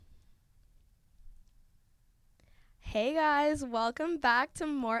Hey guys, welcome back to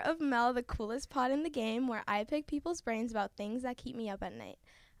More of Mel, the coolest pod in the game, where I pick people's brains about things that keep me up at night.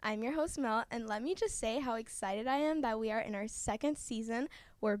 I'm your host Mel, and let me just say how excited I am that we are in our second season.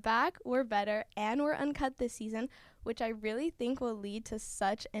 We're back, we're better, and we're uncut this season, which I really think will lead to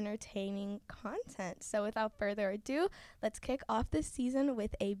such entertaining content. So without further ado, let's kick off this season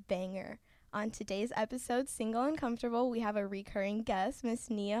with a banger. On today's episode, Single and Comfortable, we have a recurring guest, Miss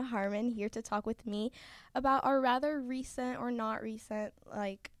Nia Harmon, here to talk with me about our rather recent or not recent,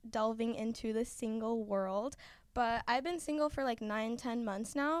 delving into the single world. But I've been single for 9-10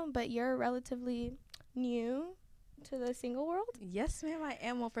 months now, but you're relatively new to the single world? Yes, ma'am, I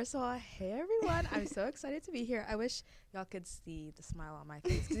am. Well, first of all, hey, everyone. I'm so excited to be here. I wish y'all could see the smile on my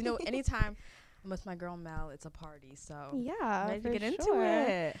face. Because, anytime I'm with my girl Mel, it's a party. So, yeah, I'm ready to get into sure.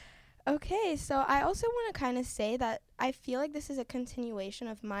 it. Okay, so I also want to kind of say that I feel like this is a continuation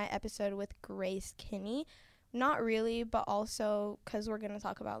of my episode with Grace Kinney. Not really, but also because we're going to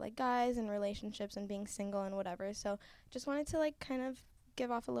talk about guys and relationships and being single and whatever. So just wanted to kind of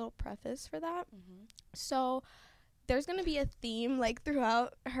give off a little preface for that. Mm-hmm. So there's going to be a theme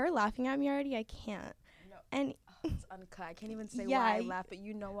throughout. Her laughing at me already, I can't. No. And it's uncut. I can't even say why I laugh, but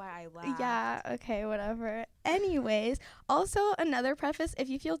you know why I laugh. Yeah, okay, whatever. Anyways, also another preface, if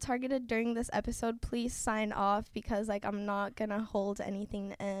you feel targeted during this episode, please sign off because I'm not going to hold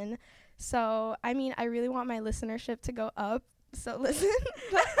anything in. So, I really want my listenership to go up. So listen,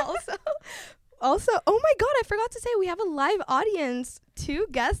 but also, oh my God, I forgot to say we have a live audience. 2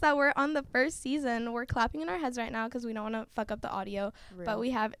 guests that were on the first season. We're clapping in our heads right now because we don't want to fuck up the audio. Real. But we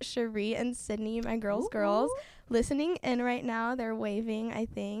have Cherie and Sydney, my girls, listening in right now. They're waving, I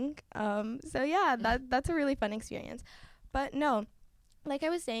think. So yeah, that's a really fun experience. But no, like I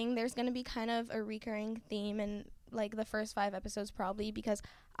was saying, there's going to be kind of a recurring theme in the first 5 episodes probably because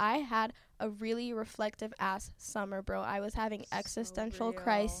I had a really reflective ass summer, bro. I was having existential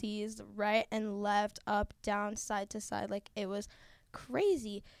crises right and left, up, down, side to side. It was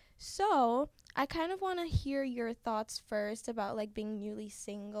crazy. So I kind of want to hear your thoughts first about being newly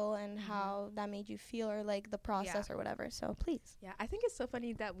single and how that made you feel or the process or whatever. So please. Yeah, I think it's so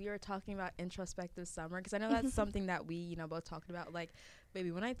funny that we were talking about introspective summer because I know that's something that we, both talked about.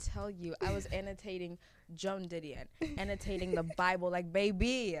 Baby, when I tell you I was annotating Joan Didion, annotating the Bible,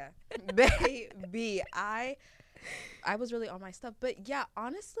 baby, I was really on my stuff. But yeah,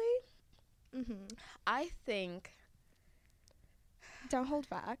 honestly, I think. Don't hold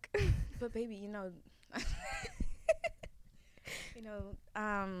back. But baby, how do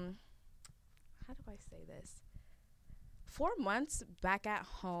I say this? 4 months back at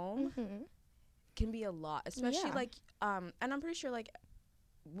home can be a lot, especially and I'm pretty sure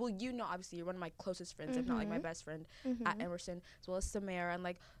well, obviously you're one of my closest friends, if not my best friend at Emerson, as well as Samara and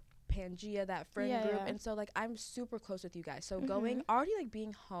Pangea, that friend group. Yeah. And so I'm super close with you guys. So going already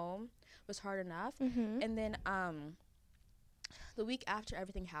being home was hard enough. And then the week after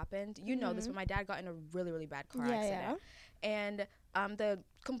everything happened, this, but my dad got in a really, really bad car accident. And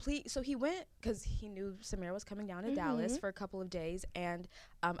so he went because he knew Samira was coming down to Dallas for a couple of days, and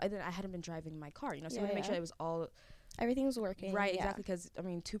then I hadn't been driving my car, so we had to make sure it was all everything was working. Right, exactly, because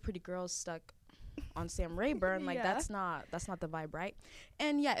 2 pretty girls stuck on Sam Rayburn, that's not the vibe, right?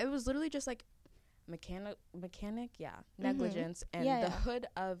 And yeah, it was literally just mechanic, negligence, and the hood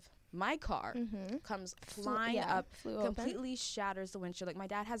of my car comes flying up, completely shatters the windshield. My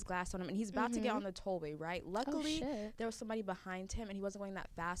dad has glass on him, and he's about to get on the tollway, right? Luckily, there was somebody behind him, and he wasn't going that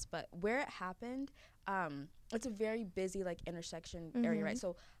fast. But where it happened, it's a very busy, intersection area, right?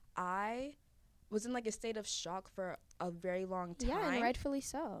 So I was in, a state of shock for a very long time. Yeah, and rightfully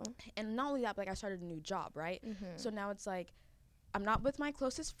so. And not only that, but, I started a new job, right? So now it's, I'm not with my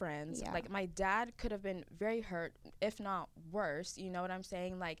closest friends. Yeah. My dad could have been very hurt, if not worse. You know what I'm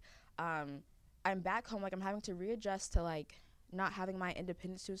saying? I'm back home. I'm having to readjust to, not having my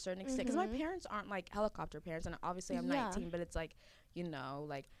independence to a certain extent. Because my parents aren't, helicopter parents. And obviously I'm 19. But it's, I'm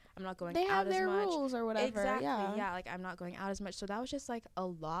not going they out as much. They have their rules or whatever. Exactly. Yeah, I'm not going out as much. So that was just, a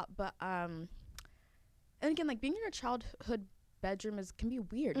lot. But, and again, being in your childhood bedroom can be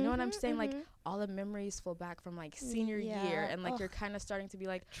weird. You know what I'm saying? All the memories flow back from senior year, and you're kind of starting to be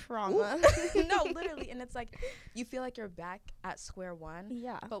trauma. No, literally. And it's you feel you're back at square one.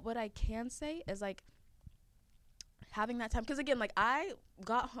 Yeah. But what I can say is having that time, because again, I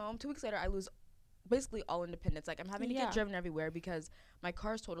got home 2 weeks later, I lose basically all independence. I'm having to get driven everywhere because my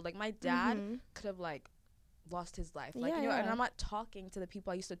car's totaled. My dad could have lost his life. Like, you know, and I'm not talking to the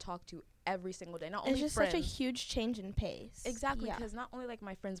people I used to talk to every single day. Not only it's just friends. Such a huge change in pace. Exactly, because not only like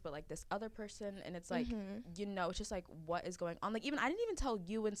my friends, but like this other person, and it's like, you know, it's just like, what is going on? Like, even I didn't even tell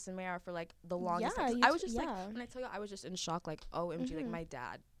you and Samara for like the longest time. I was just like, when I tell you, I was just in shock, like, OMG, like my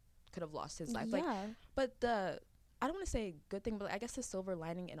dad could have lost his life. Like, but I don't want to say good thing, but like, I guess the silver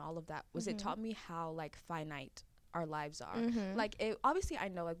lining in all of that was it taught me how like finite our lives are. Like, it obviously, I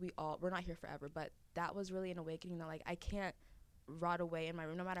know like we're not here forever, but that was really an awakening that like I can't rot away in my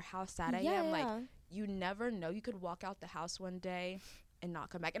room no matter how sad I am. Like, you never know, you could walk out the house one day and not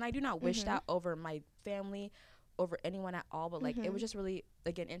come back, and I do not wish that over my family, over anyone at all, but like it was just really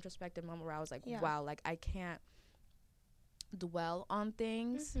like an introspective moment where I was like, wow, like I can't dwell on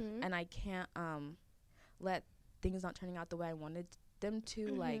things, and I can't let things not turning out the way I wanted them to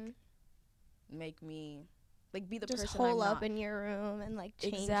like make me like be the just person hole I'm up not. in your room and like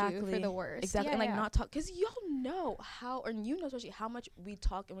change you for the worst. And like not talk, because y'all know how, or you know especially how much we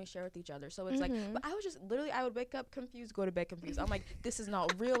talk and we share with each other. So it's like, but I was just literally, I would wake up confused, go to bed confused. I'm like, this is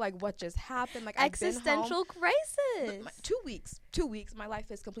not real. Like, what just happened? Like, existential crisis. 2 weeks, my life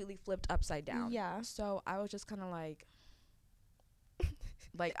is completely flipped upside down. Yeah. So I was just kind of like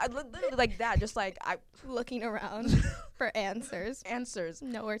I literally like that, just like I looking around for answers,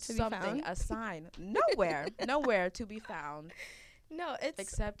 nowhere to be found. A sign, nowhere to be found. No, it's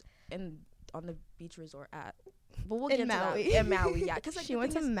except on the beach resort but we'll get into Maui. That in Maui. Yeah, because like, she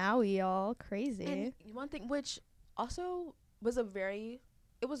went to Maui, all crazy. And one thing which also was it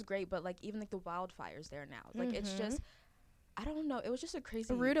was great, but like even like the wildfires there now, like it's just, I don't know, it was just a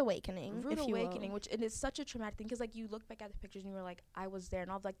crazy rude awakening, which it is such a traumatic thing, because like you look back at the pictures and you were like, I was there, and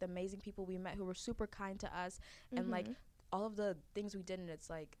all of like the amazing people we met who were super kind to us, and like all of the things we did, and it's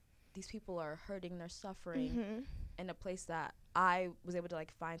like these people are hurting, they're suffering in a place that I was able to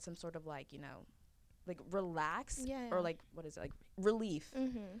like find some sort of like, you know, like relax or like, what is it, like relief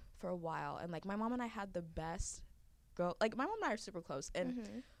for a while. And like my mom and I had the best like my mom and I are super close,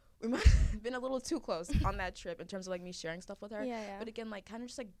 and we might have been a little too close on that trip in terms of like me sharing stuff with her. But again, like kind of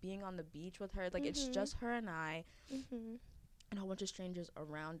just like being on the beach with her, like it's just her and I and a whole bunch of strangers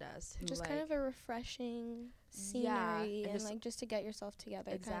around us who just like, kind of a refreshing scenery, and like just to get yourself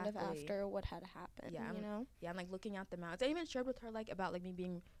together kind of after what had happened, you know. And like looking at the mountains, I even shared with her like about like me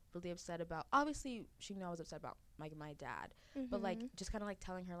being really upset about, obviously she knew I was upset about like my dad, but like just kind of like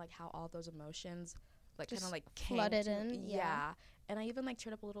telling her like how all those emotions like kind of like flooded in. And I even like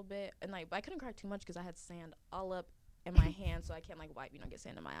teared up a little bit, and like, but I couldn't cry too much because I had sand all up in my hand, so I can't like wipe, you know, get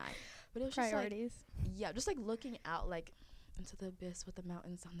sand in my eye. But it was priorities. Just like, just like looking out like into the abyss with the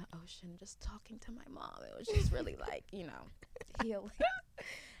mountains on the ocean, just talking to my mom. It was just really like, you know, healing.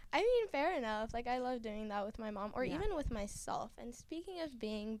 I mean, fair enough. Like, I love doing that with my mom, or even with myself. And speaking of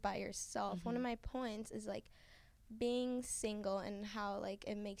being by yourself, one of my points is like being single and how like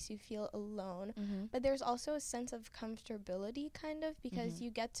it makes you feel alone, but there's also a sense of comfortability kind of, because you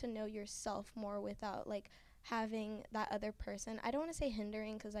get to know yourself more without like having that other person. I don't want to say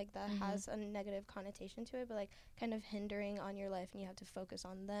hindering, because like that has a negative connotation to it, but like kind of hindering on your life, and you have to focus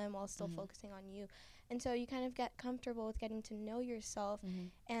on them while still focusing on you. And so you kind of get comfortable with getting to know yourself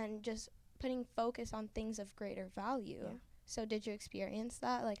and just putting focus on things of greater value. So did you experience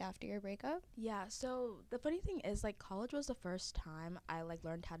that like after your breakup? Yeah, so the funny thing is like college was the first time I like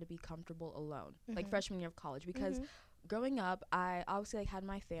learned how to be comfortable alone, like freshman year of college, because growing up, I obviously like had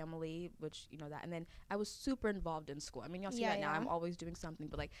my family, which you know that, and then I was super involved in school. I mean, y'all see that now. I'm always doing something,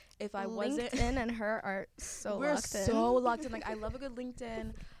 but like if I wasn't, LinkedIn and her are so we're locked in. so locked in. Like I love a good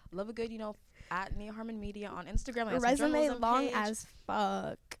LinkedIn, love a good, you know, at Nia Harmon Media on Instagram. Like, resume long as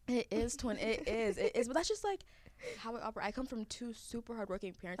fuck. It is, twin. It is. But that's just like how I operate. I come from two super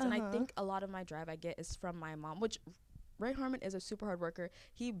hardworking parents, and I think a lot of my drive I get is from my mom. Which Ray Harmon is a super hard worker.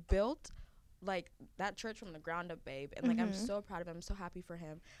 He built like that church from the ground up, babe, and like I'm so proud of him. I'm so happy for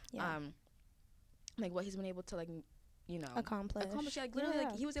him. Like what he's been able to like, you know, accomplish. Yeah, like literally,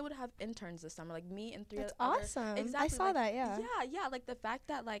 like he was able to have interns this summer, like me and 3 That's other. awesome. Exactly. I saw like, that. Yeah. Like the fact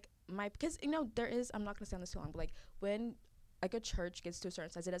that like because you know there is, I'm not gonna stay on this too long, but like when like a church gets to a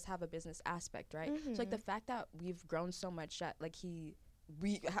certain size, it does have a business aspect, right? So like the fact that we've grown so much that like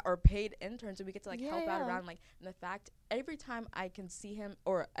we are paid interns, and we get to like help out around, like, and the fact every time I can see him,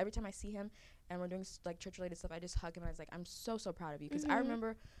 or every time I see him and we're doing like church related stuff, I just hug him and I was like, I'm so proud of you, because I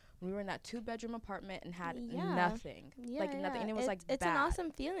remember when we were in that 2-bedroom apartment and had nothing, nothing, and it was like it's bad. an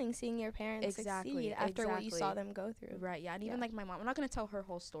awesome feeling seeing your parents succeed after what you saw them go through, right? And even like my mom, I'm not gonna tell her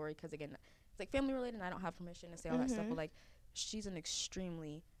whole story because again it's like family related and I don't have permission to say all that stuff, but like she's an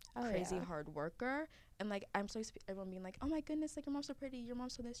extremely crazy hard worker, and like I'm so used to everyone being like, oh my goodness, like your mom's so pretty, your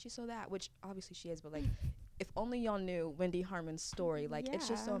mom's so this, she's so that, which obviously she is, but like if only y'all knew Wendy Harmon's story. Like, it's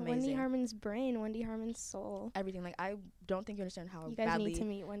just so amazing. Wendy Harmon's brain, Wendy Harmon's soul. Everything. Like, I don't think you understand how you guys badly. need to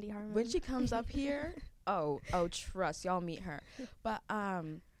meet Wendy Harmon. When she comes up here, oh, trust, y'all meet her. But,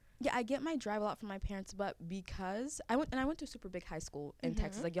 yeah, I get my drive a lot from my parents, but because I went to a super big high school in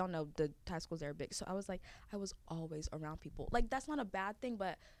Texas. Like, y'all know the high schools there are big. So I was always around people. Like, that's not a bad thing,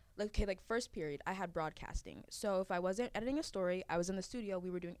 but like, okay, like first period, I had broadcasting. So if I wasn't editing a story, I was in the studio, we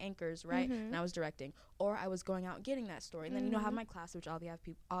were doing anchors, right? And I was directing, or I was going out and getting that story. And then, I have my class, which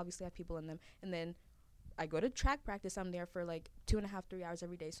obviously have people in them. And then I go to track practice. I'm there for like 2.5, 3 hours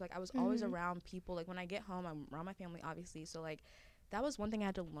every day. So like I was always around people. Like when I get home, I'm around my family, obviously. So like that was one thing I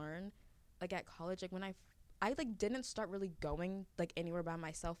had to learn, like at college. Like when I like didn't start really going like anywhere by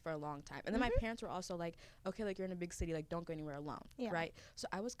myself for a long time. And then my parents were also like, okay, like you're in a big city, like don't go anywhere alone, right? So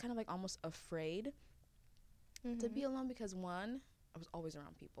I was kind of like almost afraid to be alone because one, I was always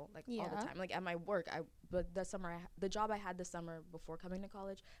around people like all the time. Like at my work, the job I had this summer before coming to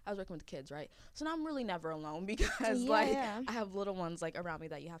college, I was working with kids, right? So now I'm really never alone because I have little ones like around me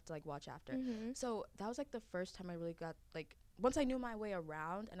that you have to like watch after. So that was like the first time I really got like, once I knew my way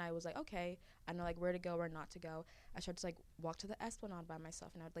around and I was like, okay, I know like where to go, where not to go, I started to like walk to the Esplanade by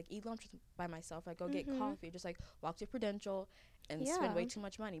myself, and I would like eat lunch by myself. I'd go get coffee, just like walk to Prudential and spend way too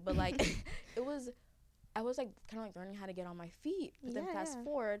much money. But like I was like kind of like learning how to get on my feet. But then fast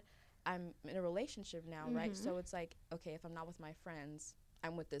forward, I'm in a relationship now, right? So it's like, okay, if I'm not with my friends,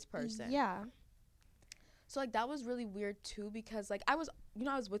 I'm with this person. Yeah. So like that was really weird too, because like I was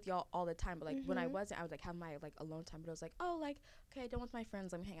with y'all all the time, but like when I wasn't, I would like have my like alone time. But it was like, oh, like okay, done with my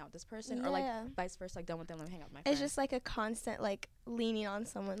friends, let me hang out with this person, or like vice versa, like done with them, let me hang out with my friends. It's just like a constant like leaning on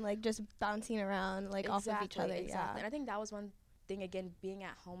someone, like just bouncing around like off of each other. Exactly. And I think that was one thing. Again, being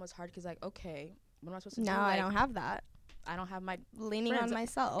at home was hard because like, okay, what am I supposed to do? No, like, I don't have that. I don't have my leaning friends on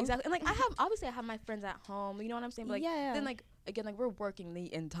myself. Exactly. And like I have my friends at home, you know what I'm saying? But like then like again, like we're working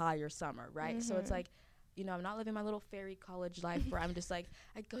the entire summer, right? So it's like, I'm not living my little fairy college life where I'm just like,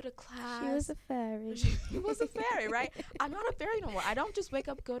 I go to class. She was a fairy. She was a fairy, right? I'm not a fairy no more. I don't just wake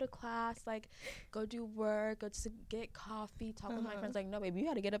up, go to class, like go do work, go to get coffee, talk with my friends. Like, no, baby, you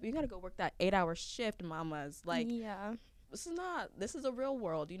got to get up. You got to go work that 8-hour shift, mamas. Like, this is a real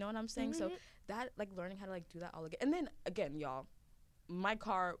world. You know what I'm saying? So that, like, learning how to, like, do that all again. And then, again, y'all, my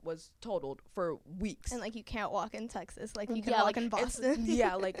car was totaled for weeks. And, like, you can't walk in Texas. Like, you can walk in Boston.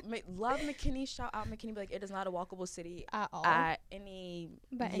 Like, love McKinney. Shout out McKinney. But, like, it is not a walkable city. At all. By any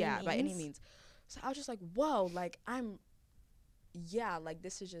means. So, I was just like, whoa, like, like,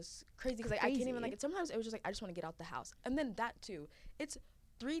 this is just crazy. Because, like, I can't even, like, sometimes it was just, like, I just want to get out the house. And then that, too. It's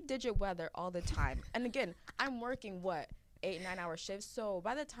 3-digit weather all the time. And, again, I'm working, 8-9-hour shifts. So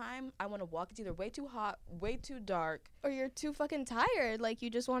by the time I want to walk, it's either way too hot, way too dark, or you're too fucking tired. Like,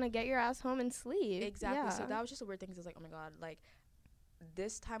 you just want to get your ass home and sleep. Exactly. So that was just a weird thing, because it's like, oh my god, like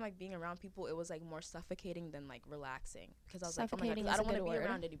this time, like being around people, it was like more suffocating than like relaxing, because I was like, oh my god, I don't want to be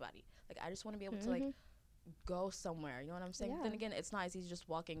around anybody. Like, I just want to be able to like go somewhere, you know what I'm saying? Then again, it's not as easy just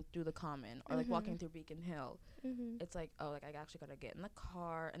walking through the Common or like walking through Beacon Hill. It's like, oh, like I actually gotta get in the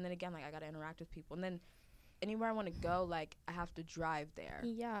car, and then again, like I gotta interact with people, and then anywhere I want to go, like I have to drive there.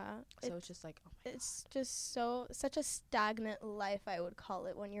 So it's just like, oh my god, it's just such a stagnant life, I would call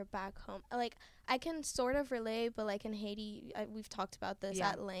it, when you're back home. Like, I can sort of relate, but like in Haiti, we've talked about this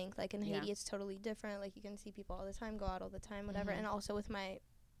at length. Like in Haiti, it's totally different. Like, you can see people all the time, go out all the time, whatever. And also with my,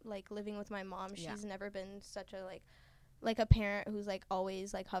 like, living with my mom, she's never been such a like a parent who's like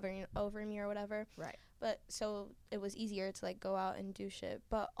always like hovering over me or whatever. Right. But so it was easier to like go out and do shit.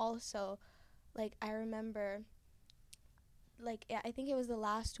 But also, like, I remember, like, I think it was the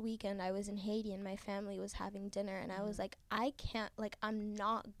last weekend I was in Haiti and my family was having dinner, and I was like, I cannot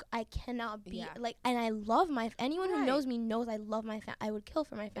be, like, and I love anyone who knows me knows I love my family. I would kill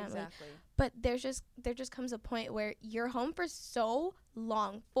for my family. Exactly. But there just comes a point where you're home for so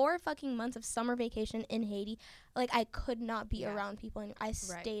long, 4 fucking months of summer vacation in Haiti. Like, I could not be around people, and I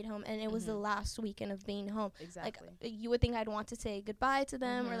stayed home, and it was the last weekend of being home. Exactly. Like, you would think I'd want to say goodbye to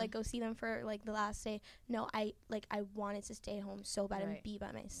them or like go see them for like the last day. No, I wanted to stay home so bad and be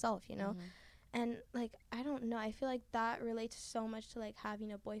by myself, you know? And like, I don't know, I feel like that relates so much to like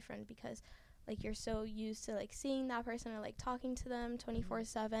having a boyfriend, because like you're so used to like seeing that person or like talking to them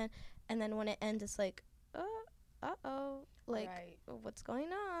 24/7, and then when it ends, it's like, uh-oh, like, what's going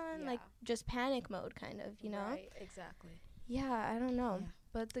on? Like, just panic mode, kind of, you know? Right, exactly. Yeah, I don't know. Yeah.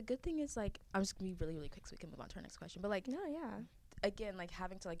 But the good thing is, like, I'm just gonna be really, really quick so we can move on to our next question. But like, no, yeah. Again, like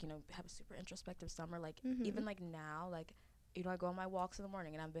having to like, have a super introspective summer, like even like now, like, I go on my walks in the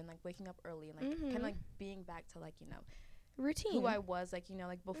morning, and I've been like waking up early and like kind of like being back to like, routine, who I was, like,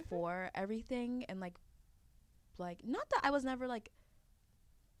 like before everything, and like like, not that I was never like,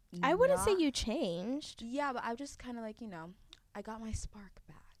 I wouldn't say you changed. Yeah, but I just kind of like, I got my spark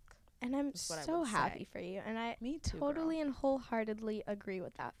back. And I'm so happy for you. And I Me too, totally girl. and wholeheartedly agree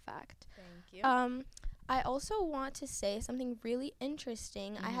with that fact. Thank you. I also want to say something really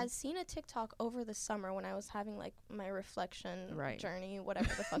interesting. I had seen a TikTok over the summer when I was having like my reflection journey, whatever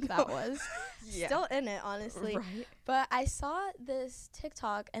the fuck that was. Yeah. Still in it, honestly. Right. But I saw this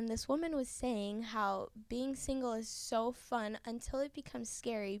TikTok and this woman was saying how being single is so fun until it becomes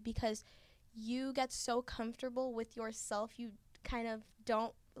scary because you get so comfortable with yourself. You kind of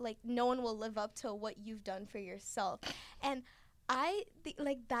don't, like, no one will live up to what you've done for yourself. And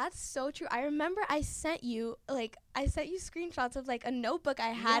that's so true. I remember I sent you screenshots of like a notebook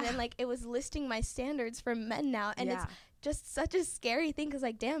I had and like it was listing my standards for men now, and it's just such a scary thing because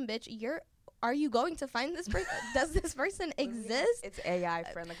like, damn bitch, are you going to find this person? Does this person exist? It's AI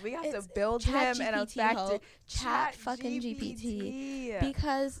friend. Like we have to build him and a factory. Chat fucking GPT.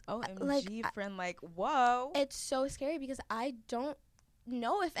 Because OMG friend, like whoa. It's so scary because I don't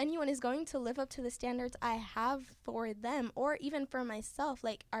know if anyone is going to live up to the standards I have for them or even for myself.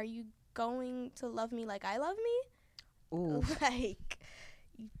 Like, are you going to love me like I love me? Ooh. Like,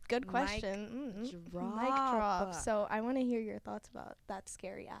 good question. Mic drop. So I want to hear your thoughts about that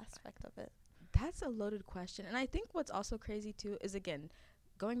scary aspect of it. That's a loaded question. And I think what's also crazy too is, again,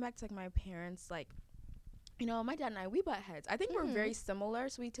 going back to like my parents, like, my dad and I, we butt heads. I think we're very similar,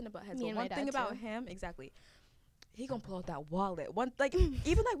 so we tend to butt heads. But one thing about him, exactly, he gonna pull out that wallet.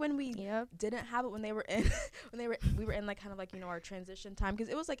 Even like when we didn't have it when we were in like kind of like our transition time, because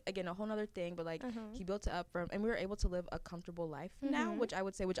it was like, again, a whole nother thing, but like he built it up and we were able to live a comfortable life now, which I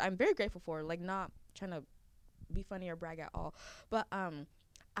would say, which I'm very grateful for. Like, not trying to be funny or brag at all, but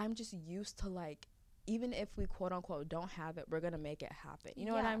I'm just used to, like, even if we quote unquote don't have it, we're gonna make it happen. You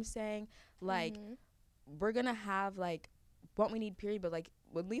know what I'm saying? Like, we're gonna have like what we need, period. But like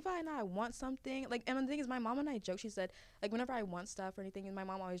with Levi and I want something, like, and the thing is, my mom and I joke, she said, like, whenever I want stuff or anything, and my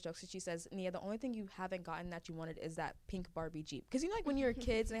mom always jokes, she says, Nia, the only thing you haven't gotten that you wanted is that pink Barbie Jeep, because like when you're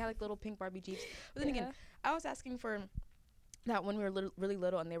kids and they had like little pink Barbie Jeeps. But then again, I was asking for that when we were really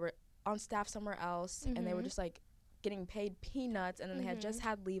little and they were on staff somewhere else and they were just like getting paid peanuts, and then they had just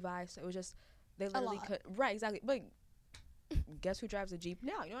had Levi, so it was just, they literally could, right, exactly. But guess who drives a Jeep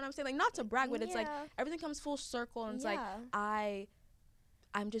now? You know what I'm saying? Like, not to brag, but it's like everything comes full circle, and it's like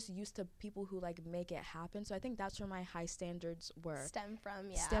I'm just used to people who like make it happen. So I think that's where my high standards stem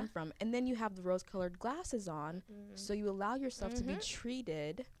from. And then you have the rose-colored glasses on, so you allow yourself to be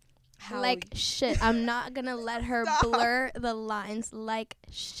treated like shit. I'm not gonna let her blur the lines like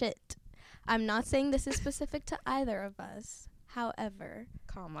shit. I'm not saying this is specific to either of us. However,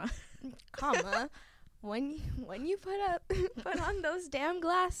 comma, when you put on those damn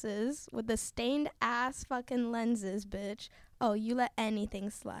glasses with the stained ass fucking lenses, bitch. Oh, you let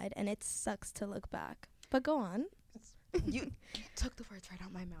anything slide, and it sucks to look back. But go on. You took the words right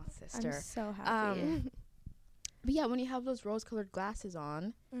out my mouth, sister. I'm so happy. But yeah, when you have those rose-colored glasses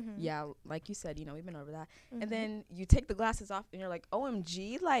on, like you said, we've been over that. And then you take the glasses off, and you're like,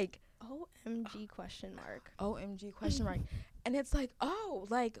 OMG, like... OMG question mark. OMG question mark. And it's like, oh,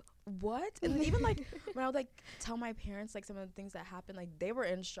 like, what? And then even, like, when I would, like, tell my parents, like, some of the things that happened, like, they were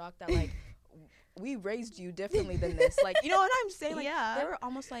in shock that, like, we raised you differently than this. Like, you know what I'm saying? Like, they were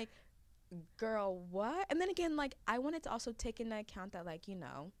almost like, girl, what? And then again, like, I wanted to also take into account that, like,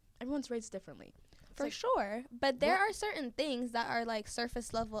 everyone's raised differently. For sure. But there are certain things that are, like,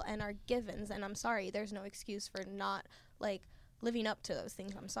 surface level and are givens. And I'm sorry, there's no excuse for not, like, living up to those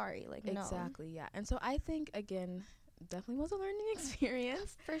things. I'm sorry. Like, exactly, yeah. And so I think, again, definitely was a learning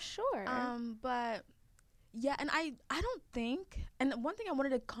experience. For sure. But... yeah, and I don't think, and one thing I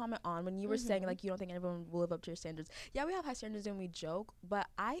wanted to comment on when you were saying, like, you don't think everyone will live up to your standards. Yeah, we have high standards and we joke, but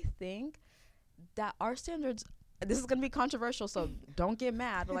I think that our standards, this is going to be controversial, so don't get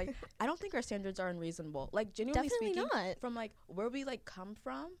mad, but, like, I don't think our standards are unreasonable. Like, genuinely Definitely speaking, not. From, like, where we, like, come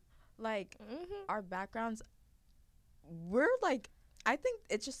from, like, our backgrounds, we're, like, I think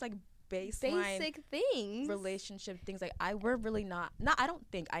it's just, like, basic things, relationship things, like we're really not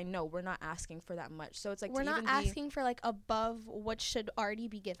I know we're not asking for that much, so it's like we're not asking for like above what should already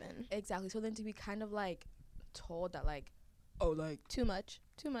be given. Exactly. So then to be kind of like told that, like, oh, like too much,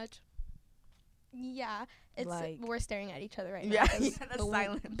 yeah, it's like, we're staring at each other right now. Yeah, the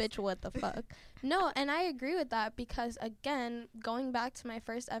silence. Bitch, what the fuck? No, and I agree with that, because again, going back to my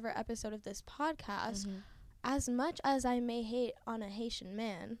first ever episode of this podcast, as much as I may hate on a Haitian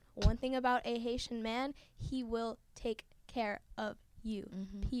man, one thing about a Haitian man, he will take care of you,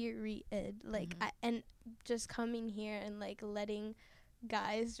 period. Like, and just coming here and, like, letting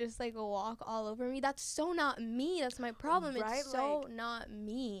guys just like walk all over me. That's so not me. That's my problem. Right? It's so not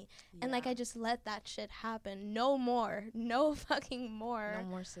me. And like I just let that shit happen. No more. No fucking more. No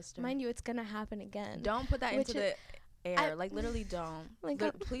more, sister. Mind you, it's gonna happen again. Don't put that into the air. Like literally don't. Like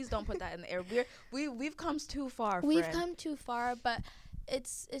please don't put that in the air. We've come too far. We've come too far, but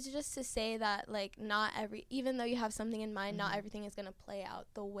it's just to say that like even though you have something in mind, not everything is gonna play out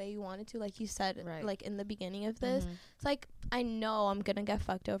the way you want it to. Like you said, like in the beginning of this, it's like I know I'm gonna get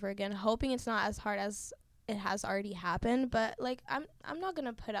fucked over again. Hoping it's not as hard as it has already happened, but like I'm not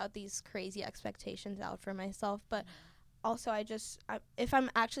gonna put out these crazy expectations out for myself. But also, if I'm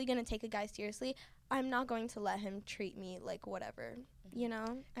actually gonna take a guy seriously, I'm not going to let him treat me like whatever, you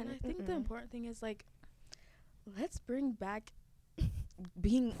know. And I think the important thing is like, let's bring back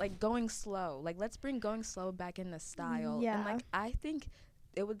being like going slow. Like let's bring going slow back into style. Yeah. And like I think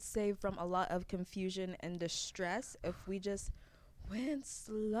it would save from a lot of confusion and distress if we just went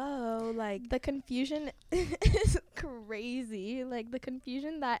slow. Like the confusion is crazy. Like the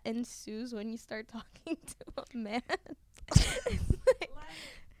confusion that ensues when you start talking to a man.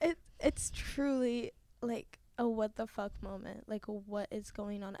 It's truly like a what the fuck moment. Like what is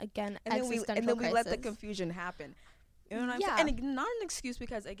going on again? And then we let the confusion happen. You know what I'm saying? And not an excuse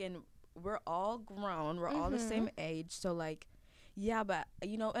because, again, we're all grown. We're all the same age. So, like, yeah, but,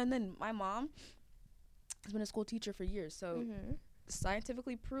 you know, and then my mom has been a school teacher for years. So,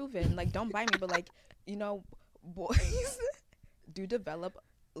 scientifically proven, like, don't bite me, but, like, you know, boys do develop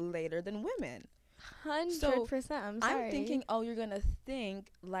later than women. 100%. So I'm sorry. I'm thinking, you're going to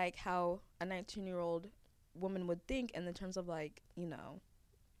think, like, how a 19-year-old woman would think in the terms of, like, you know,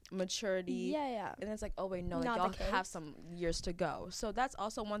 maturity. Yeah. And it's like, oh wait, no, like y'all have some years to go. So that's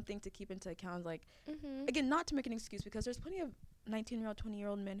also one thing to keep into account. Like, again, not to make an excuse because there's plenty of 19-year-old,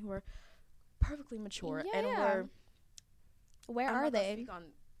 20-year-old men who are perfectly mature and where are they? I'm not speak on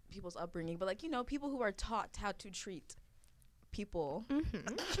people's upbringing, but like, you know, people who are taught how to treat people.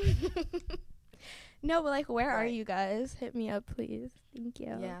 No, but like, where are you guys? Hit me up, please. Thank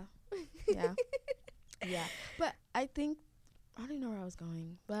you. Yeah. But I think I don't even know where I was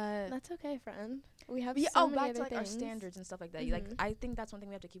going, but that's okay, friend. We have so many back other to like things. our standards and stuff like that. Like I think that's one thing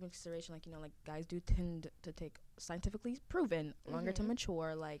we have to keep in consideration. Like, you know, like guys do tend to take scientifically proven longer to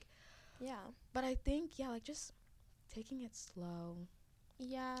mature. Like, but I think like just taking it slow.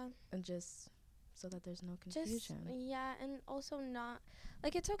 Yeah. And just so that there's no confusion. And also not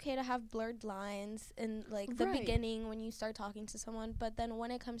like it's okay to have blurred lines in like the beginning when you start talking to someone, but then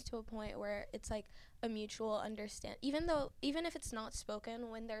when it comes to a point where it's like a mutual understand, even if it's not spoken,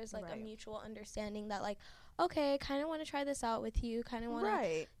 when there's like a mutual understanding that like, okay, kind of want to try this out with you, kind of want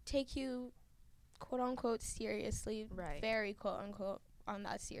to take you quote unquote seriously, very quote unquote on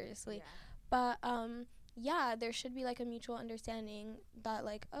that seriously, but there should be like a mutual understanding that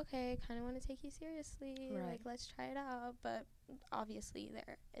like, okay, kind of want to take you seriously, like let's try it out, but obviously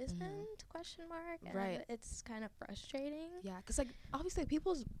there isn't question mark, and it's kind of frustrating. Because like obviously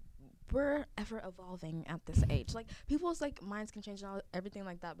we're ever evolving at this age. Like people's like minds can change and all, everything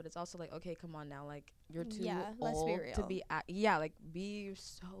like that, but it's also like, okay, come on now, like you're too old to be like be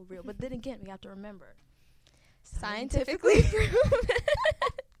so real. But then again, we have to remember scientifically proven.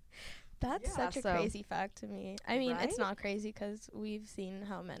 That's such a crazy fact to me. I mean, it's not crazy because we've seen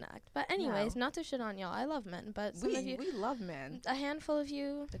how men act. But anyways, not to shit on y'all. I love men, but some of you, we love men. A handful of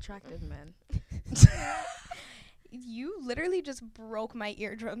you, attractive men. You literally just broke my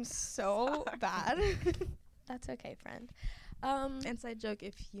eardrums so bad. That's okay, friend. Inside joke.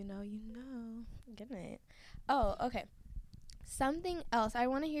 If you know, you know. Good night. Oh, okay. Something else. I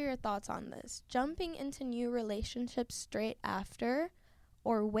want to hear your thoughts on this. Jumping into new relationships straight after,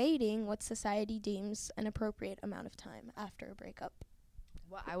 or waiting what society deems an appropriate amount of time after a breakup.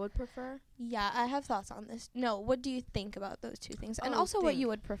 What I would prefer? Yeah, I have thoughts on this. No, what do you think about those two things? And also what you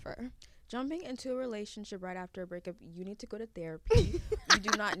would prefer. Jumping into a relationship right after a breakup, you need to go to therapy. You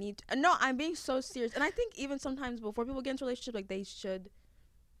do not need to. No, I'm being so serious. And I think even sometimes before people get into a relationship, like they should.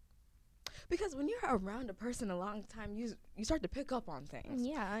 Because when you're around a person a long time, you start to pick up on things.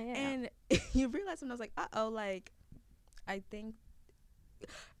 Yeah. And you realize sometimes like, like, I think.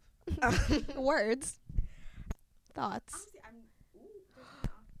 Words. Thoughts.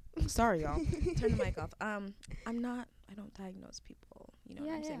 Sorry, y'all. Turn the mic off. I don't diagnose people. You know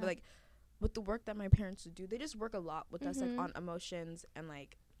what I'm saying? But like, with the work that my parents do, they just work a lot with us, like on emotions and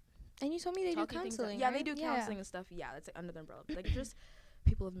like. And you told me they do counseling. Yeah, they do counseling and stuff. Yeah, that's like under the umbrella. Like just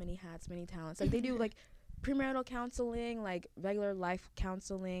people of many hats, many talents. Like they do like premarital counseling, like regular life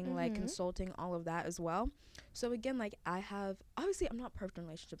counseling, like consulting, all of that as well. So again, like I'm not perfect in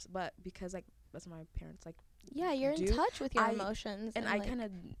relationships, but because like that's what my parents like Yeah, you're in touch with your emotions. And I like, kind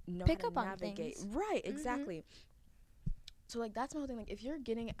of know pick how to up navigate. On things. Right, exactly. So, like, that's my whole thing. Like, if you're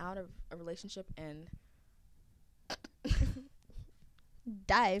getting out of a relationship and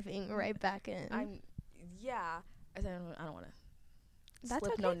diving right back in. I don't want to slip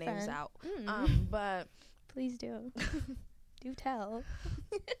okay, no names out. But please do. Do tell.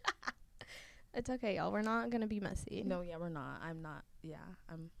 It's okay, y'all. We're not going to be messy. No, yeah, we're not. I'm not. Yeah,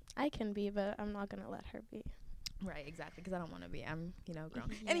 I can be, but I'm not going to let her be. Right, exactly, because I don't want to be. I'm, grown.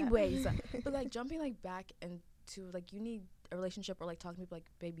 Yeah. Anyways, but, like, jumping, like, back into, like, you need a relationship or, like, talking to people, like,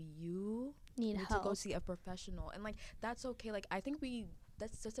 baby, you need help to go see a professional. And, like, that's okay. Like, I think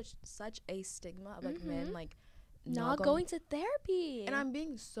that's just such a stigma of, like, men, like, not going to therapy. And I'm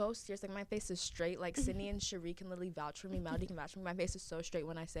being so serious. Like, my face is straight. Like, Sydney and Cherie can literally vouch for me. Melody can vouch for me. My face is so straight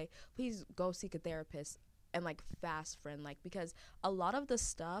when I say, please go seek a therapist and, like, fast, friend. Like, because a lot of the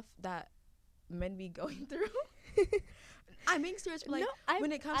stuff that men be going through, I'm being serious. But, like,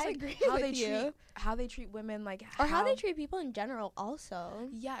 when it comes to how they treat women, like, or how they treat people in general also.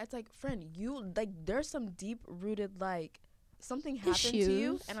 Yeah, it's like, friend, you, like, there's some deep-rooted, like, something happened to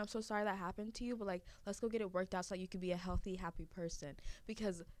you, and I'm so sorry that happened to you, but, like, let's go get it worked out so that you can be a healthy, happy person,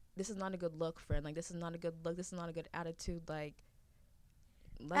 because this is not a good look, friend. Like, this is not a good look. This is not a good attitude. Like,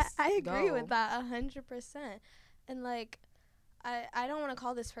 I agree with that 100%. And, like, I don't want to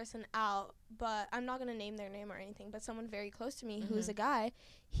call this person out, but I'm not going to name their name or anything, but someone very close to me who's a guy,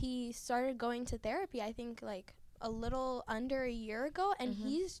 he started going to therapy, I think, like, a little under a year ago, and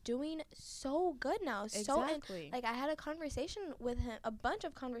he's doing so good now. Exactly. Like, I had a conversation with him, a bunch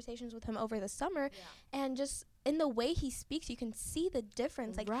of conversations with him over the summer, and just in the way he speaks, you can see the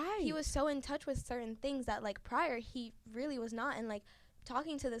difference. Like, he was so in touch with certain things that, like, prior he really was not. And, like,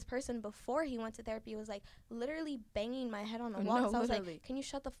 talking to this person before he went to therapy was, like, literally banging my head on the wall. So I was like, can you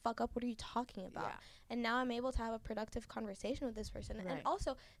shut the fuck up? What are you talking about? Yeah. And now I'm able to have a productive conversation with this person. Right. And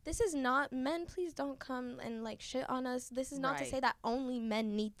also, this is not, men, please don't come and, like, shit on us. This is not to say that only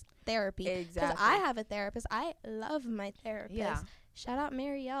men need therapy. Exactly. Because I have a therapist. I love my therapist. Yeah. Shout out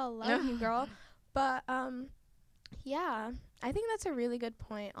Marielle. Love you, girl. But, yeah, I think that's a really good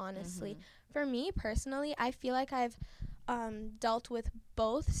point, honestly. For me, personally, I feel like I've dealt with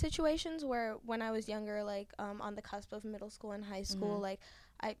both situations where when I was younger, like, on the cusp of middle school and high school,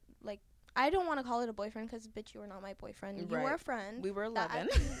 I don't want to call it a boyfriend because, bitch, you were not my boyfriend. You were a friend. We were 11.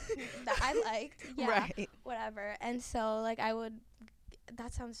 That I liked. Yeah, whatever. And so, like,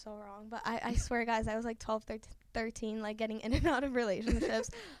 that sounds so wrong, but I swear, guys, I was, like, 12, 13, like, getting in and out of relationships.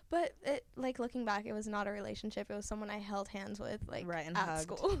 But, like, looking back, it was not a relationship. It was someone I held hands with, like, and at hugged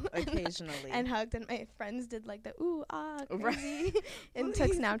school. Occasionally. And hugged, and my friends did, like, the ooh, ah, crazy. And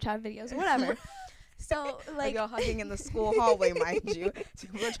took Snapchat videos, whatever. So, like, y'all hugging in the school hallway, mind you. So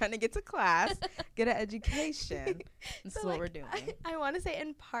we're trying to get to class, get an education. This is what we're doing. I want to say,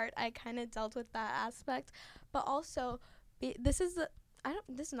 in part, I kind of dealt with that aspect, but also, this is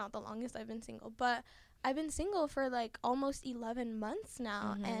not the longest I've been single, but I've been single for, like, almost 11 months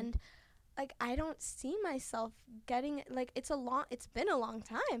now, and, like, I don't see myself getting, like, it's been a long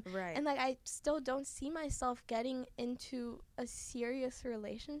time, right? And, like, I still don't see myself getting into a serious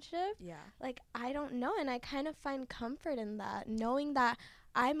relationship. Yeah, like, I don't know, and I kind of find comfort in that, knowing that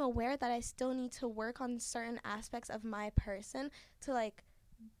I'm aware that I still need to work on certain aspects of my person to, like,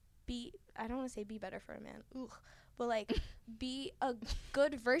 I don't want to say be better for a man, but, like, be a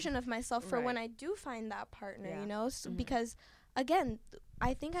good version of myself for when I do find that partner, you know? So, because, again,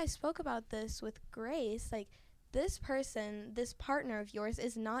 I think I spoke about this with Grace, like, this person, this partner of yours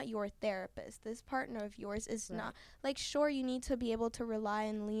is not your therapist. This partner of yours is not, like, sure, you need to be able to rely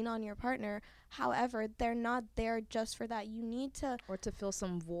and lean on your partner. However, they're not there just for that. You need to... Or to fill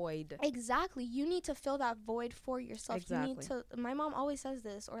some void. Exactly. You need to fill that void for yourself. Exactly. You need to... My mom always says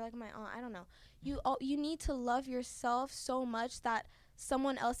this, or, like, my aunt, I don't know. You need to love yourself so much that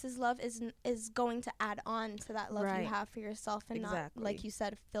someone else's love is going to add on to that love you have for yourself, and not, like you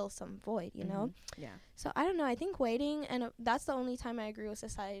said, fill some void, you know? Yeah. So I don't know. I think waiting, and that's the only time I agree with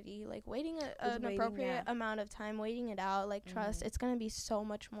society. Like, waiting an appropriate amount of time, waiting it out, like, trust, it's going to be so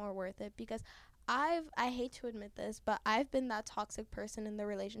much more worth it, because I hate to admit this, but I've been that toxic person in the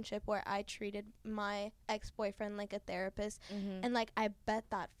relationship where I treated my ex-boyfriend like a therapist, and, like, I bet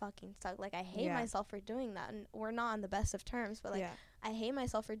that fucking sucked. Like, I hate myself for doing that, and we're not on the best of terms, but, like, I hate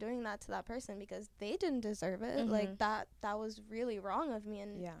myself for doing that to that person because they didn't deserve it. Like, that was really wrong of me,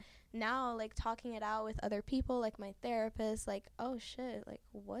 and now, like, talking it out with other people, like my therapist, like, oh shit, like,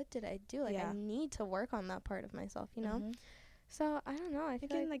 what did I do? Like, I need to work on that part of myself, you know? So, I don't know. I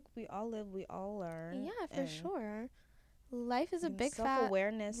feel like we all live, we all learn. Yeah, for sure. life is a big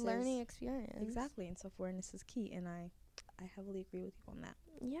self-awareness learning experience. Exactly, and self-awareness is key, and I heavily agree with you on that.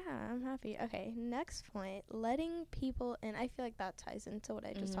 Yeah, I'm happy. Okay, next point, letting people in. I feel like that ties into what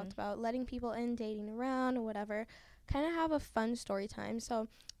I just talked about. Letting people in, dating around, or whatever. Kind of have a fun story time. So,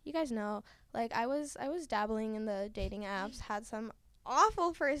 you guys know, like, I was dabbling in the dating apps, had some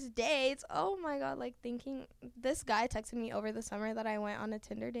awful first dates. Oh my god, like, thinking this guy texted me over the summer that I went on a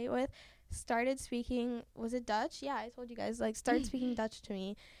Tinder date with, started speaking, was it Dutch? Yeah, I told you guys, like, started speaking Dutch to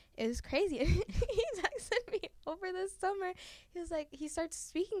me. It was crazy. He texted me over the summer. He was like, he starts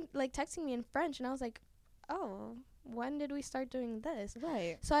speaking, like, texting me in French, and I was like, oh, when did we start doing this?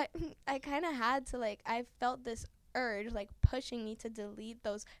 Right. So I kind of had to, like, I felt this urge, like, pushing me to delete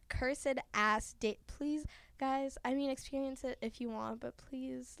those cursed ass date. Please, guys, I mean, experience it if you want, but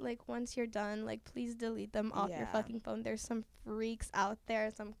please, like, once you're done, like, please delete them off your fucking phone. There's some freaks out there,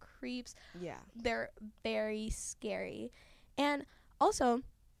 some creeps. Yeah. They're very scary. And also,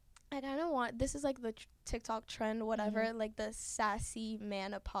 I kind of want, this is like the TikTok trend, whatever, like the sassy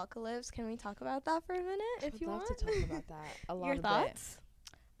man apocalypse. Can we talk about that for a minute if you want? I'd love to talk about that a lot. Your thoughts?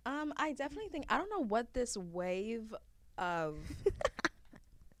 I definitely think, I don't know what this wave of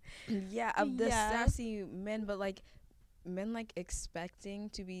the sassy men, but like men like expecting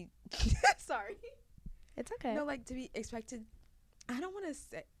to be sorry. It's okay. No, like to be expected. I don't want to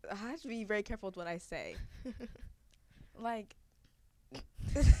say, I have to be very careful with what I say. Like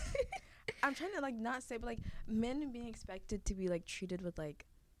I'm trying to like not say, but like men being expected to be like treated with like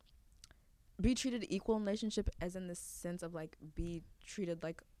be treated equal in relationship, as in the sense of like be treated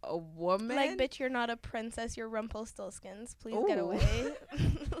like a woman. Like, bitch, you're not a princess, you're Rumpelstiltskins. Please get away.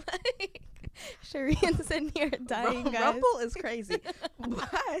 Like, Cherie and Sydney are dying, guys. Rumple is crazy.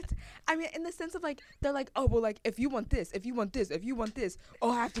 But I mean, in the sense of like, they're like, oh well, like if you want this,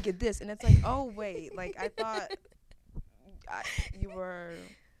 oh I have to get this, and it's like, oh wait, like I thought you were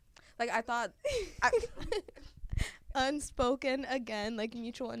like, I thought unspoken again, like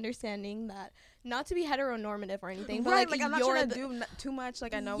mutual understanding that not to be heteronormative or anything, but right, like I'm not trying to do too much.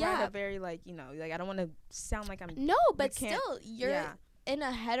 Like I know we're at a very like, you know, like I don't want to sound like I'm but still you're in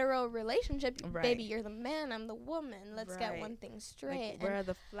a hetero relationship, baby. You're the man, I'm the woman. Let's get one thing straight. Like, where are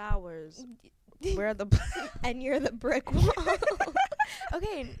the flowers? Where are the and you're the brick wall.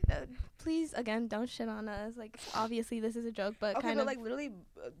 Okay, please again, don't shit on us. Like obviously this is a joke, but okay, kind but of like literally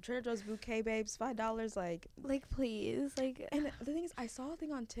Trader Joe's bouquet babes, $5. Like please, like. And the thing is, I saw a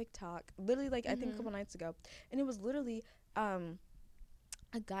thing on TikTok literally like I think a couple nights ago, and it was literally a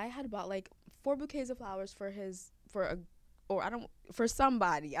guy had bought like 4 bouquets of flowers for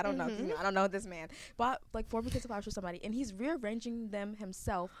somebody. I don't know. You know, I don't know this man bought like 4 bouquets of flowers for somebody, and he's rearranging them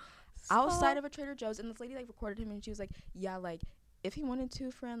himself outside of a Trader Joe's. And this lady like recorded him, and she was like, yeah, like if he wanted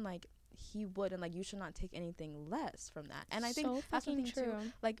to, friend, like he would, and like you should not take anything less from that. And I think that's the thing too.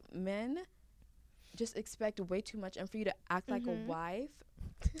 Like men just expect way too much, and for you to act like a wife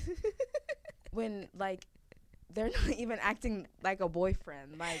when like they're not even acting like a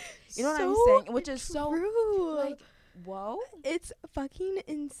boyfriend, like, you know what I'm saying, which is so like, whoa, it's fucking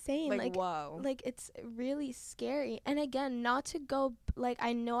insane. Like whoa, like it's really scary. And again, not to go like,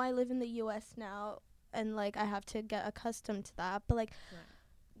 I know I live in the US now and like I have to get accustomed to that, but like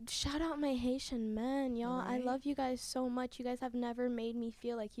shout out my Haitian men, y'all. I love you guys so much. You guys have never made me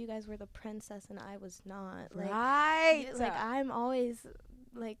feel like you guys were the princess and I was not. Like, like I'm always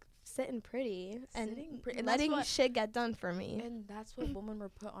like sitting pretty and letting shit get done for me. And that's what women were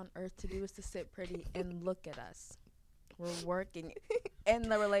put on earth to do, is to sit pretty. And look at us, we're working in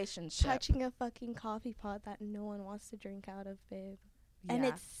the relationship, touching a fucking coffee pot that no one wants to drink out of, babe. And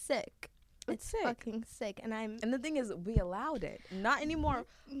it's sick. It's sick. Fucking sick. And the thing is, we allowed it. Not anymore.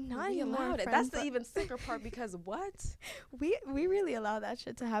 We allowed it. That's the even sicker part, because what? We really allow that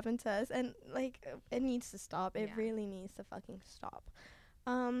shit to happen to us, and like it needs to stop. It really needs to fucking stop.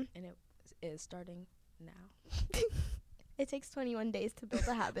 And it is starting now. It takes 21 days to build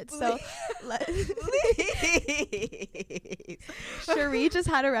a habit. So Cherie just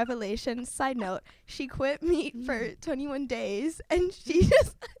had a revelation. Side note, she quit meat for 21 days, and she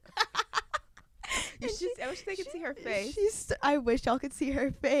just I wish they could see her face. I wish y'all could see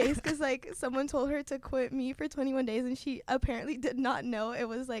her face, because like someone told her to quit meat for 21 days, and she apparently did not know it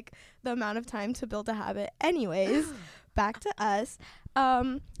was like the amount of time to build a habit. Anyways, back to us.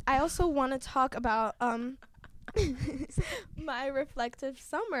 I also want to talk about my reflective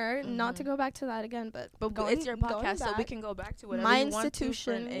summer. Not to go back to that again, but it's your podcast, so we can go back to whatever my you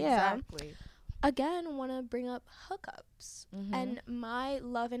institution. Want to, exactly. Again, want to bring up hookups and my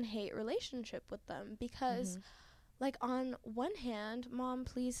love and hate relationship with them, because like, on one hand, Mom,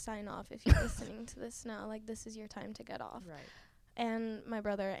 please sign off if you're listening to this now. Like, this is your time to get off. Right. And my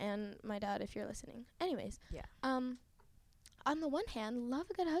brother and my dad, if you're listening. Anyways. Yeah. On the one hand, love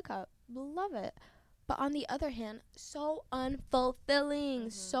a good hookup. Love it. But on the other hand, so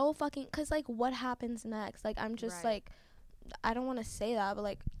unfulfilling. So fucking, because, like, what happens next? Like, I'm just, like, I don't want to say that, but,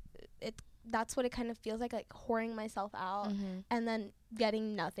 like, that's what it kind of feels like whoring myself out and then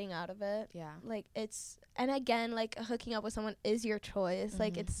getting nothing out of it. Yeah. Like, and again, like, hooking up with someone is your choice.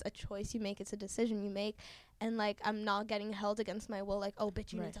 Like, it's a choice you make. It's a decision you make. And, like, I'm not getting held against my will. Like, oh,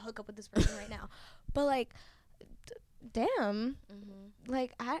 bitch, you need to hook up with this person right now. But, like, damn.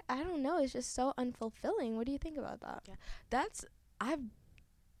 Like, I don't know. It's just so unfulfilling. What do you think about that? Yeah.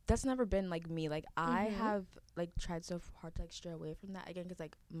 That's never been, like, me. Like, I have, like, tried so hard to, like, stray away from that again because,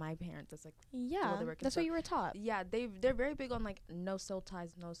 like, my parents, that's, like, that's what you were taught. Yeah, they're very big on, like, no soul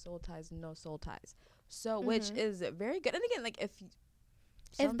ties, no soul ties, no soul ties. So, which is very good. And again, like, if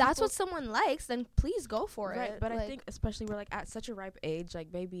that's what someone likes, then please go for it. Right, but I think especially we're, like, at such a ripe age,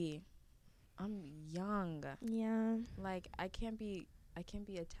 like, baby, I'm young. Yeah. Like, I can't be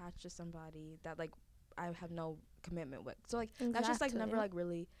attached to somebody that, like, I have no commitment with. So, like, that's just, like, never, like,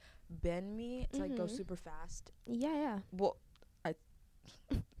 really been me to, like, go super fast. Yeah. Well,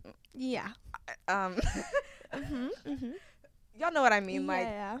 yeah. Y'all know what I mean. Like,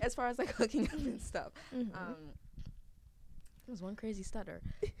 as far as, like, hooking up and stuff. It was one crazy stutter.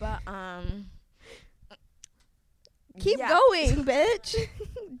 But, keep going, bitch.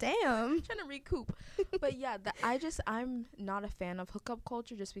 Damn. Trying to recoup. But, yeah, I'm not a fan of hookup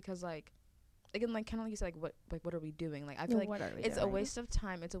culture just because, like, again, like, kind of like you said, what are we doing? Like, I feel like it's a waste of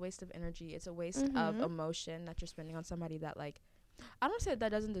time. It's a waste of energy. It's a waste of emotion that you're spending on somebody that, like, I don't say that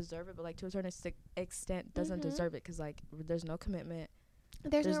doesn't deserve it, but, like, to a certain extent doesn't deserve it because, like, there's no commitment.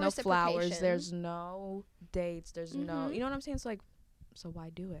 There's no flowers. There's no dates. There's no, you know what I'm saying? So, like, so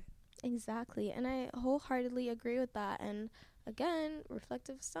why do it? Exactly. And I wholeheartedly agree with that. And again,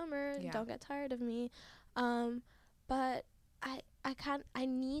 reflective summer. Yeah. Don't get tired of me. But I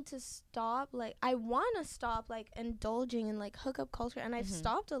need to stop, like, I want to stop, like, indulging in, like, hookup culture, and I've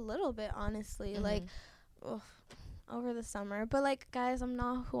stopped a little bit, honestly, like, over the summer, but, like, guys, I'm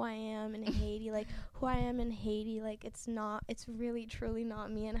not who I am in Haiti, like, who I am in Haiti, like, it's really, truly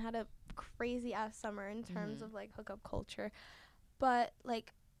not me, and I had a crazy-ass summer in terms of, like, hookup culture, but,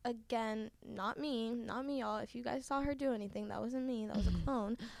 like, again, not me, y'all. If you guys saw her do anything, that wasn't me. That was a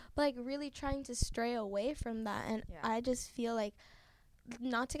clone. But, like, really trying to stray away from that. And I just feel like,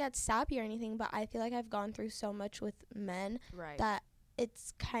 not to get sappy or anything, but I feel like I've gone through so much with men that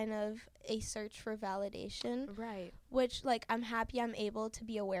it's kind of a search for validation. Right. Which, like, I'm happy I'm able to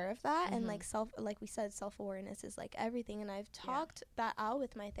be aware of that. And, like, like we said, self-awareness is, like, everything. And I've talked that out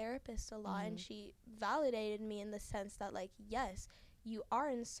with my therapist a lot. And she validated me in the sense that, like, yes, you are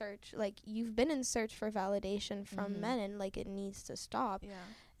in search, like, you've been in search for validation from men, and, like, it needs to stop. Yeah.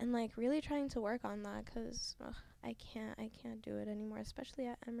 And, like, really trying to work on that, because I can't do it anymore, especially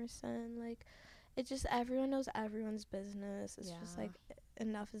at Emerson. Like, it's just, everyone knows everyone's business. It's just, like,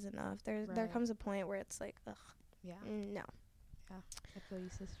 enough is enough. There comes a point where it's like, ugh. Yeah. No. Yeah. I feel you,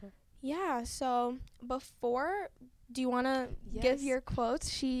 sister. Yeah, so do you want to give your quotes?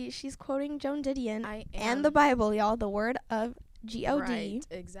 She's quoting Joan Didion. I am. And the Bible, y'all, the word of God. Right,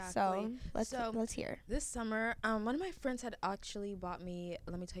 exactly. So let's hear. This summer, one of my friends had actually bought me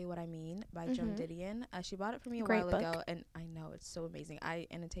Let Me Tell You What I Mean by Joan Didion. She bought it for me a while ago, and I know it's so amazing. I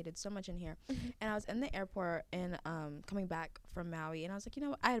annotated so much in here. And I was in the airport and coming back from Maui, and I was like, you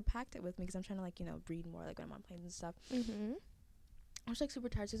know what? I had packed it with me because I'm trying to, like, you know, read more, like, when I'm on planes and stuff. I was, like, super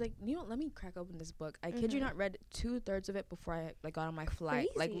tired. She was like, you know, let me crack open this book. I kid you not, read 2/3 of it before I, like, got on my flight.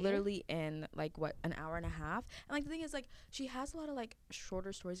 Crazy. Like, literally in, like, an hour and a half. And, like, the thing is, like, she has a lot of, like,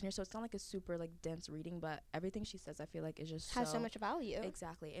 shorter stories in here, so it's not, like, a super, like, dense reading, but everything she says, I feel like, is just has so much value.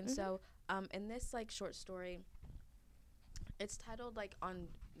 Exactly. And so, in this, like, short story, it's titled, like, on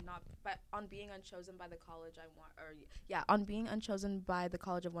being unchosen by the college on being unchosen by the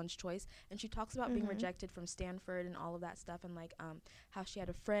college of one's choice. And she talks about being rejected from Stanford and all of that stuff, and, like, how she had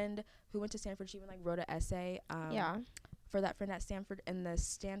a friend who went to Stanford. She even, like, wrote an essay for that friend at Stanford, and the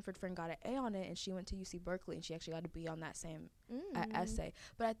Stanford friend got an A on it, and she went to UC Berkeley, and she actually got a B on that same essay.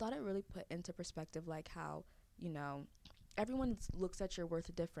 But I thought it really put into perspective, like, how, you know, everyone looks at your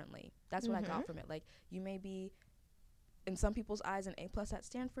worth differently. That's what I got from it. Like, you may be, in some people's eyes, an A+ at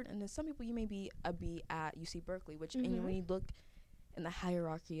Stanford, and in some people you may be a B at UC Berkeley, which and when you look in the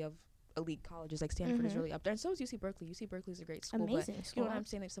hierarchy of elite colleges, like, Stanford is really up there, and so is UC Berkeley. UC Berkeley is a great school. Amazing but school. You know what I'm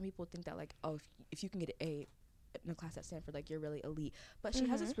saying? Like, some people think that, like, oh, if you can get an A in a class at Stanford, like, you're really elite. But she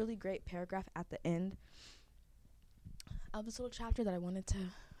has this really great paragraph at the end this little chapter that I wanted to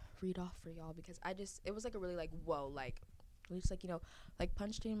read off for y'all, because it was like a really like whoa, like really just like, you know, like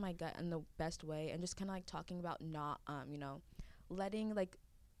punched in my gut in the best way, and just kind of like talking about not you know, letting like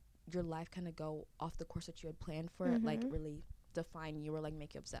your life kind of go off the course that you had planned for it, like really define you or like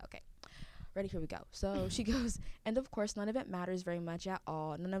make you upset. Okay, ready, here we go. So she goes, and of course none of it matters very much at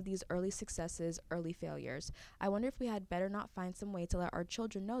all, none of these early successes, early failures. I wonder if we had better not find some way to let our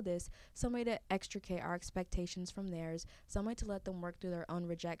children know this, some way to extricate our expectations from theirs, some way to let them work through their own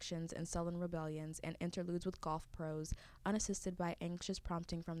rejections and sullen rebellions and interludes with golf pros, unassisted by anxious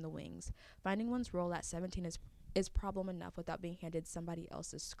prompting from the wings. Finding one's role at 17 is problem enough without being handed somebody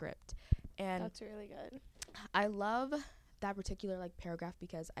else's script. And that's really good. I love that particular like paragraph,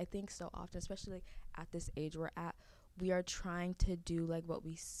 because I think so often, especially like at this age we're at, we are trying to do like what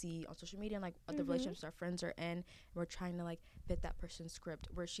we see on social media and like the relationships our friends are in. We're trying to like fit that person's script,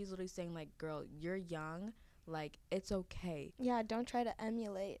 where she's literally saying like, girl, you're young, like it's okay. Yeah, don't try to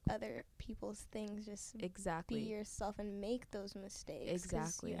emulate other people's things. Just be yourself and make those mistakes.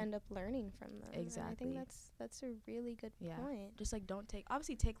 Exactly. You end up learning from them. Exactly. And I think that's a really good point. Just like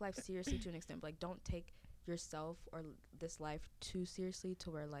obviously take life seriously to an extent, but like don't take yourself or this life too seriously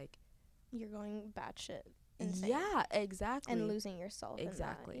to where like you're going batshit insane. Yeah, exactly. And losing yourself.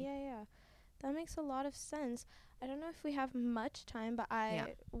 Exactly. Yeah. That makes a lot of sense. I don't know if we have much time, but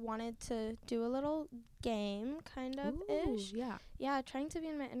I wanted to do a little game, kind of ish. Yeah. Yeah, trying to be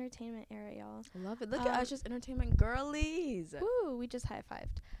in my entertainment area, y'all. Love it. Look at us, just entertainment girlies. Woo, we just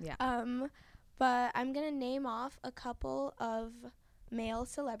high-fived. Yeah. But I'm gonna name off a couple of male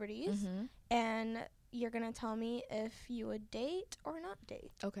celebrities, and you're gonna tell me if you would date or not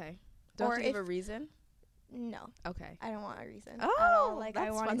date. Okay. Do I have to give a reason? No. Okay. I don't want a reason at all. Like,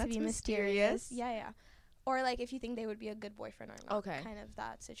 I want it to be mysterious. Yeah. Or like if you think they would be a good boyfriend or not. Okay. Kind of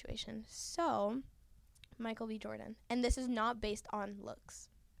that situation. So, Michael B. Jordan. And this is not based on looks.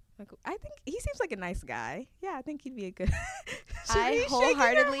 I think he seems like a nice guy. Yeah, I think he'd be a good. I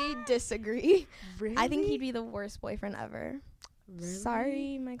wholeheartedly disagree. Really? I think he'd be the worst boyfriend ever. Really?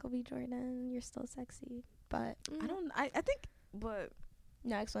 Sorry, Michael B. Jordan. You're still sexy. But I think, but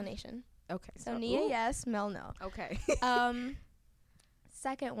no explanation. Okay. So Nia, yes. Mel, no. Okay.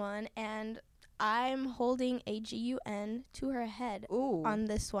 Second one, and I'm holding a GUN to her head on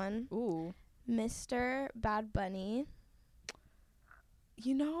this one. Ooh. Mr. Bad Bunny.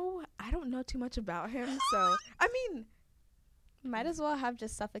 You know, I don't know too much about him, so I mean, might as well have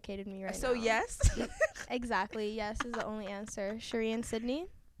just suffocated me right now. So yes. Exactly. Yes is the only answer. Cherie and Sydney.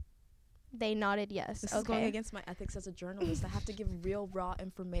 They nodded yes. This is going against my ethics as a journalist. I have to give real raw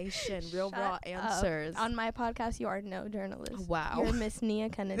information, raw answers. On my podcast, you are no journalist. Wow. You're Miss Nia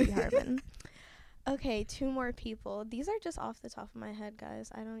Harmon. Okay, 2 more people. These are just off the top of my head,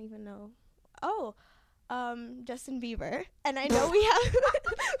 guys. I don't even know. Oh, Justin Bieber. And I know we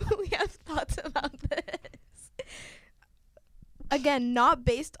have thoughts about this. Again, not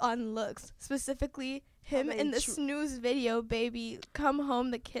based on looks. Specifically, him in the snooze video, baby, come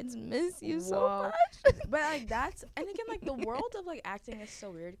home, the kids miss you so much. But like that's, and again, like the world of like acting is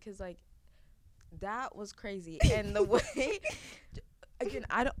so weird, because like that was crazy. And the way, again,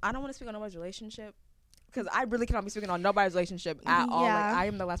 I don't want to speak on nobody's relationship, because I really cannot be speaking on nobody's relationship at all. Like, I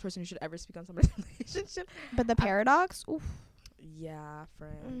am the last person who should ever speak on somebody's relationship. But the paradox, oof. Yeah,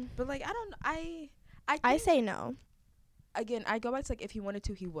 friend. But like I say no. Again, I go back to like, if he wanted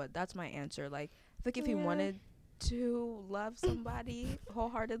to, he would. That's my answer. Like if he wanted to love somebody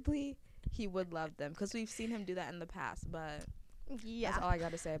wholeheartedly, he would love them, because we've seen him do that in the past. But that's all I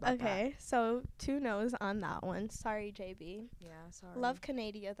got to say about that. Okay, so 2 no's on that one. Sorry, JB. Yeah, sorry. Love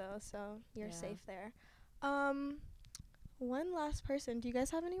Canada though, so you're safe there. One last person. Do you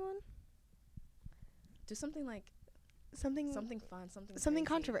guys have anyone? Do something like something fun, something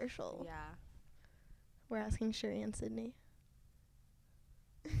controversial. Yeah. We're asking Cherie and Sydney.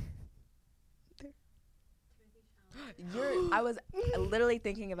 I was literally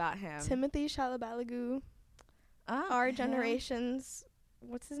thinking about him. Timothy Chalamet. Our generation's,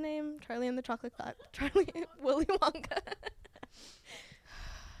 what's his name? Charlie and the Chocolate Factory. Willy Wonka.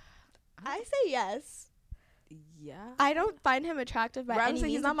 I say yes. Yeah. I don't find him attractive by any means.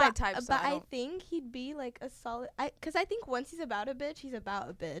 He's not my type, but I think he'd be like a solid. Because I think once he's about a bitch, he's about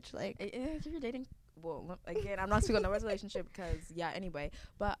a bitch. Like, if you're dating, well, again, I'm not speaking on nobody's relationship, because anyway.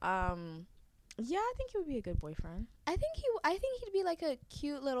 But yeah, I think he would be a good boyfriend. I think he'd be like a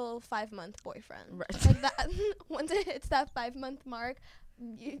cute little 5-month boyfriend. Right. Like that. Once it hits that 5-month mark,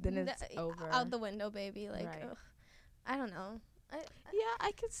 then it's over. Out the window, baby. Like, right. I don't know.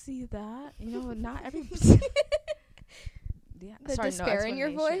 I could see that. You know, not every. Yeah. The Sorry, despair in your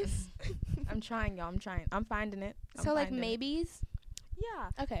explanation. voice. I'm trying, y'all. I'm finding it. So like maybes.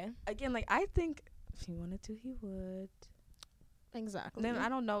 Yeah. Okay. Again, like I think if he wanted to, he would. Exactly. Then I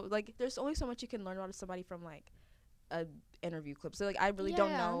don't know. Like, there's only so much you can learn about somebody from like a interview clip. So like, I really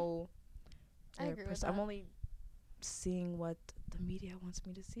don't know. I agree with that. I'm only seeing what the media wants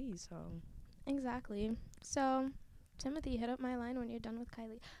me to see. So. Exactly. So, Timothy, hit up my line when you're done with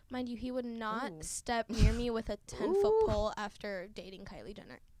Kylie. Mind you, he would not step near me with a 10-foot pole after dating Kylie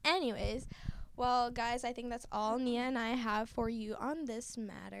Jenner. Anyways, well, guys, I think that's all Nia and I have for you on this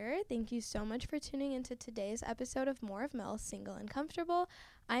matter. Thank you so much for tuning into today's episode of More of Mel, Single and Comfortable.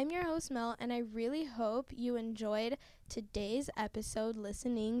 I'm your host, Mel, and I really hope you enjoyed today's episode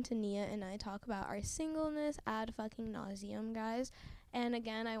listening to Nia and I talk about our singleness ad fucking nauseum, guys. And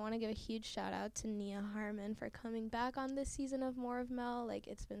again, I want to give a huge shout out to Nia Harmon for coming back on this season of More of Mel. Like,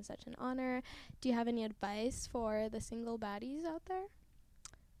 it's been such an honor. Do you have any advice for the single baddies out there?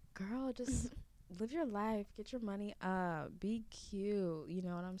 Girl, just live your life. Get your money up. Be cute. You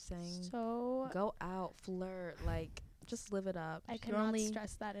know what I'm saying? So go out, flirt. Like, just live it up. I cannot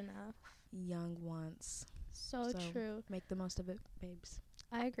stress that enough. Young once. So true. Make the most of it, babes.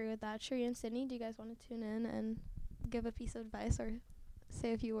 I agree with that. Sheree and Sydney, do you guys want to tune in and give a piece of advice or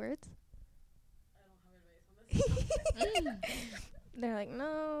say a few words? I don't have advice on this. They're like,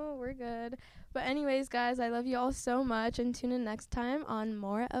 no, we're good. But anyways, guys, I love you all so much, and tune in next time on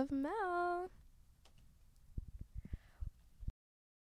More of Mel.